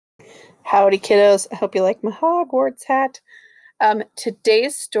Howdy, kiddos. I hope you like my Hogwarts hat.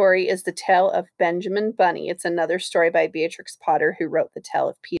 Today's story is The Tale of Benjamin Bunny. It's another story by Beatrix Potter, who wrote The Tale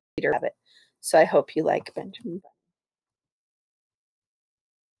of Peter Rabbit. So I hope you like Benjamin Bunny.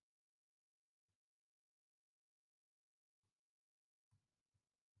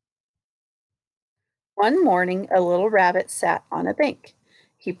 One morning, a little rabbit sat on a bank.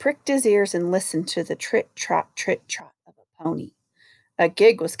 He pricked his ears and listened to the trit trot of a pony. A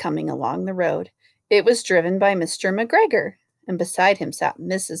gig was coming along the road. It was driven by Mr. McGregor, and beside him sat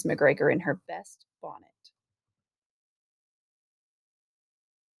Mrs. McGregor in her best bonnet.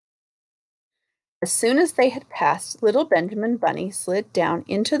 As soon as they had passed, little Benjamin Bunny slid down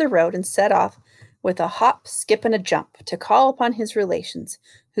into the road and set off with a hop, skip, and a jump to call upon his relations,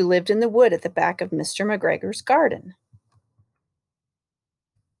 who lived in the wood at the back of Mr. McGregor's garden.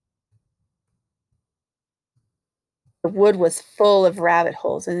 The wood was full of rabbit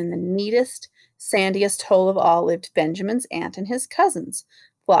holes, and in the neatest, sandiest hole of all lived Benjamin's aunt and his cousins,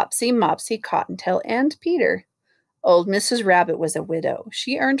 Flopsy, Mopsy, Cottontail, and Peter. Old Mrs. Rabbit was a widow.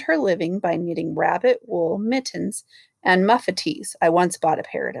 She earned her living by knitting rabbit wool mittens and muffetees. I once bought a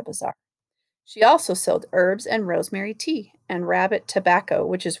pair at a bazaar. She also sold herbs and rosemary tea and rabbit tobacco,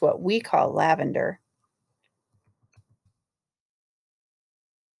 which is what we call lavender.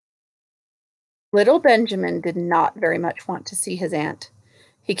 Little Benjamin did not very much want to see his aunt.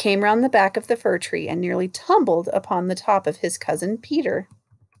 He came round the back of the fir tree and nearly tumbled upon the top of his cousin Peter.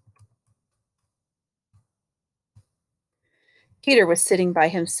 Peter was sitting by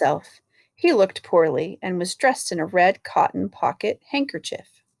himself. He looked poorly and was dressed in a red cotton pocket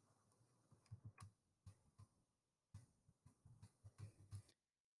handkerchief.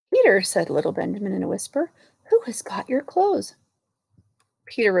 Peter, said little Benjamin in a whisper, who has got your clothes?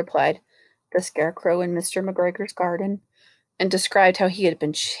 Peter replied, the scarecrow in Mr. McGregor's garden, and described how he had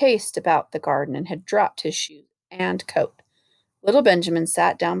been chased about the garden and had dropped his shoes and coat. Little Benjamin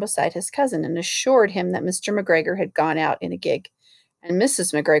sat down beside his cousin and assured him that Mr. McGregor had gone out in a gig, and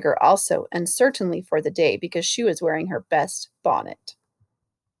Mrs. McGregor also, and certainly for the day, because she was wearing her best bonnet.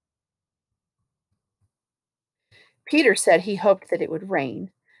 Peter said he hoped that it would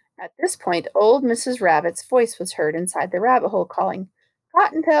rain. At this point, old Mrs. Rabbit's voice was heard inside the rabbit hole calling,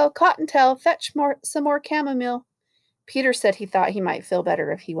 Cottontail, Cottontail, fetch some more chamomile. Peter said he thought he might feel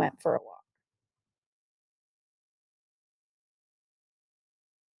better if he went for a walk.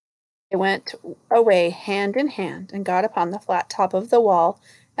 They went away hand in hand and got upon the flat top of the wall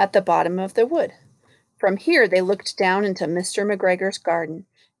at the bottom of the wood. From here they looked down into Mr. McGregor's garden.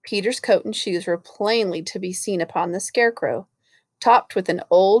 Peter's coat and shoes were plainly to be seen upon the scarecrow, topped with an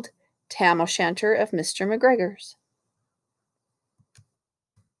old tam o' shanter of Mr. McGregor's.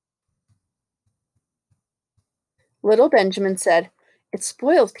 Little Benjamin said, it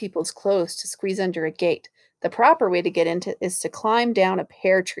spoils people's clothes to squeeze under a gate. The proper way to get into is to climb down a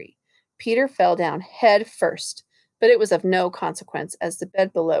pear tree. Peter fell down head first, but it was of no consequence, as the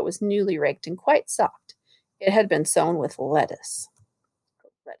bed below was newly raked and quite soft. It had been sown with lettuce.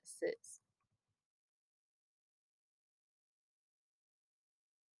 Lettuces.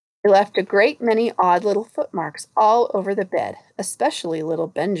 They left a great many odd little footmarks all over the bed, especially little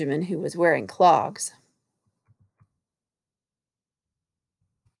Benjamin, who was wearing clogs.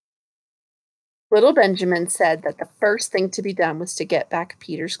 Little Benjamin said that the first thing to be done was to get back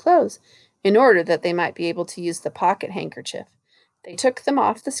Peter's clothes, in order that they might be able to use the pocket handkerchief. They took them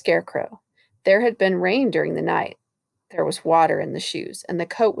off the scarecrow. There had been rain during the night. There was water in the shoes, and the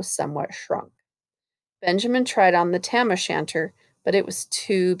coat was somewhat shrunk. Benjamin tried on the tam o' shanter, but it was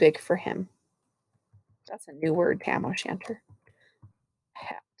too big for him. That's a new word, tam o' shanter.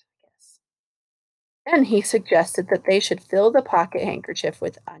 Hat, I guess. Then he suggested that they should fill the pocket handkerchief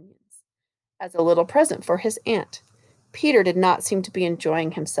with onions, as a little present for his aunt. Peter did not seem to be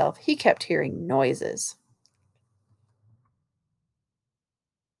enjoying himself. He kept hearing noises.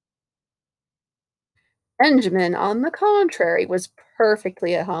 Benjamin, on the contrary, was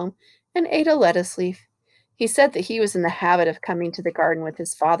perfectly at home and ate a lettuce leaf. He said that he was in the habit of coming to the garden with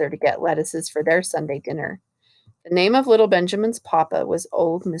his father to get lettuces for their Sunday dinner. The name of little Benjamin's papa was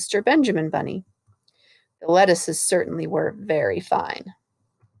old Mr. Benjamin Bunny. The lettuces certainly were very fine.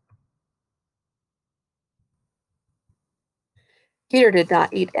 Peter did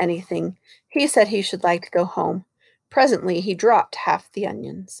not eat anything. He said he should like to go home. Presently he dropped half the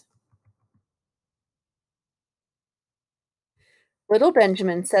onions. Little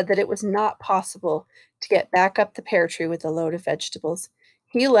Benjamin said that it was not possible to get back up the pear tree with a load of vegetables.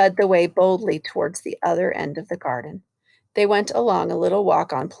 He led the way boldly towards the other end of the garden. They went along a little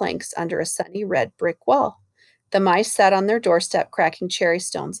walk on planks under a sunny red brick wall. The mice sat on their doorstep cracking cherry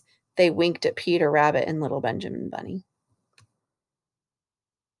stones. They winked at Peter Rabbit and little Benjamin Bunny.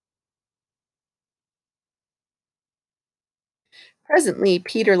 Presently,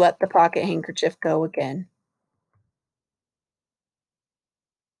 Peter let the pocket handkerchief go again.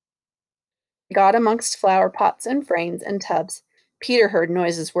 He got amongst flower pots and frames and tubs. Peter heard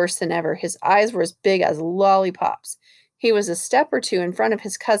noises worse than ever. His eyes were as big as lollipops. He was a step or two in front of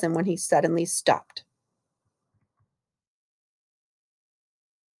his cousin when he suddenly stopped.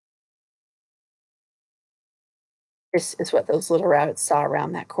 This is what those little rabbits saw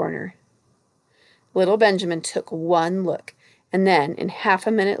around that corner. Little Benjamin took one look, and then, in half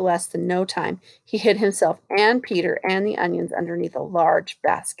a minute less than no time, he hid himself and Peter and the onions underneath a large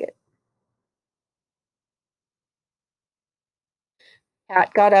basket.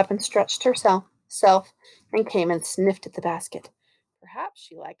 Cat got up and stretched herself self and came and sniffed at the basket. Perhaps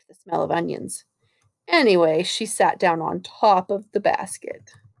she liked the smell of onions. Anyway, she sat down on top of the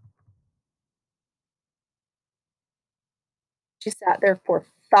basket. She sat there for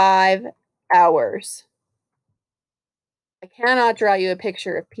 5 hours. I cannot draw you a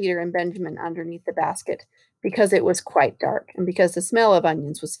picture of Peter and Benjamin underneath the basket because it was quite dark and because the smell of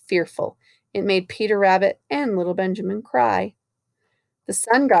onions was fearful. It made Peter Rabbit and little Benjamin cry. The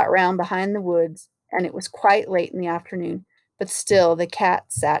sun got round behind the woods, and it was quite late in the afternoon, but still the cat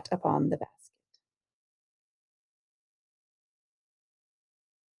sat upon the basket.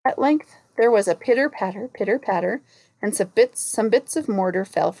 At length there was a pitter patter, and some bits of mortar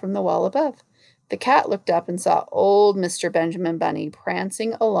fell from the wall above. The cat looked up and saw old Mr. Benjamin Bunny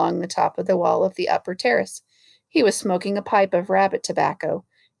prancing along the top of the wall of the upper terrace. He was smoking a pipe of rabbit tobacco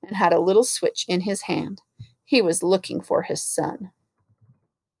and had a little switch in his hand. He was looking for his son.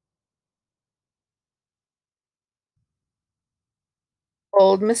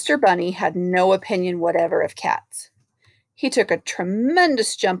 Old Mr. Bunny had no opinion whatever of cats. He took a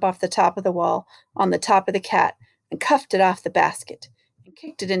tremendous jump off the top of the wall on the top of the cat and cuffed it off the basket and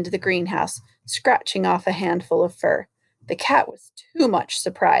kicked it into the greenhouse, scratching off a handful of fur. The cat was too much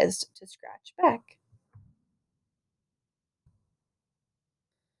surprised to scratch back.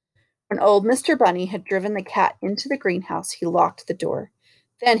 When old Mr. Bunny had driven the cat into the greenhouse, he locked the door.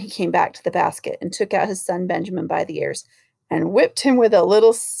 Then he came back to the basket and took out his son Benjamin by the ears and whipped him with a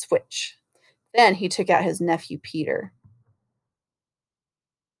little switch. Then he took out his nephew Peter.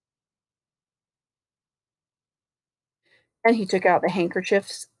 And he took out the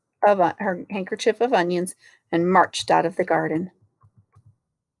her handkerchief of onions and marched out of the garden.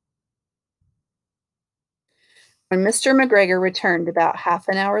 When Mr. McGregor returned about half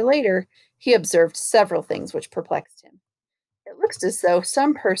an hour later, he observed several things which perplexed him. It looked as though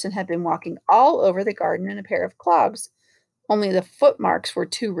some person had been walking all over the garden in a pair of clogs, only the footmarks were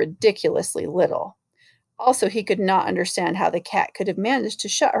too ridiculously little. Also, he could not understand how the cat could have managed to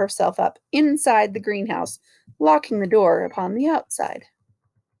shut herself up inside the greenhouse, locking the door upon the outside.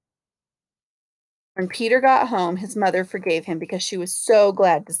 When Peter got home, his mother forgave him because she was so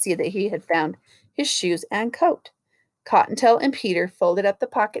glad to see that he had found his shoes and coat. Cottontail and Peter folded up the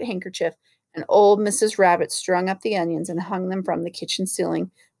pocket handkerchief, and old Mrs. Rabbit strung up the onions and hung them from the kitchen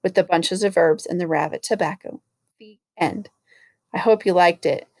ceiling with the bunches of herbs and the rabbit tobacco. The end. I hope you liked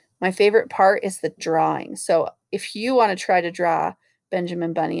it. My favorite part is the drawing. So if you want to try to draw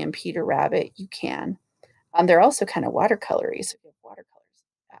Benjamin Bunny and Peter Rabbit, you can. They're also kind of watercolory, so if you have watercolors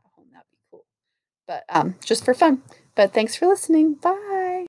at home, that'd be cool. But just for fun. But thanks for listening. Bye.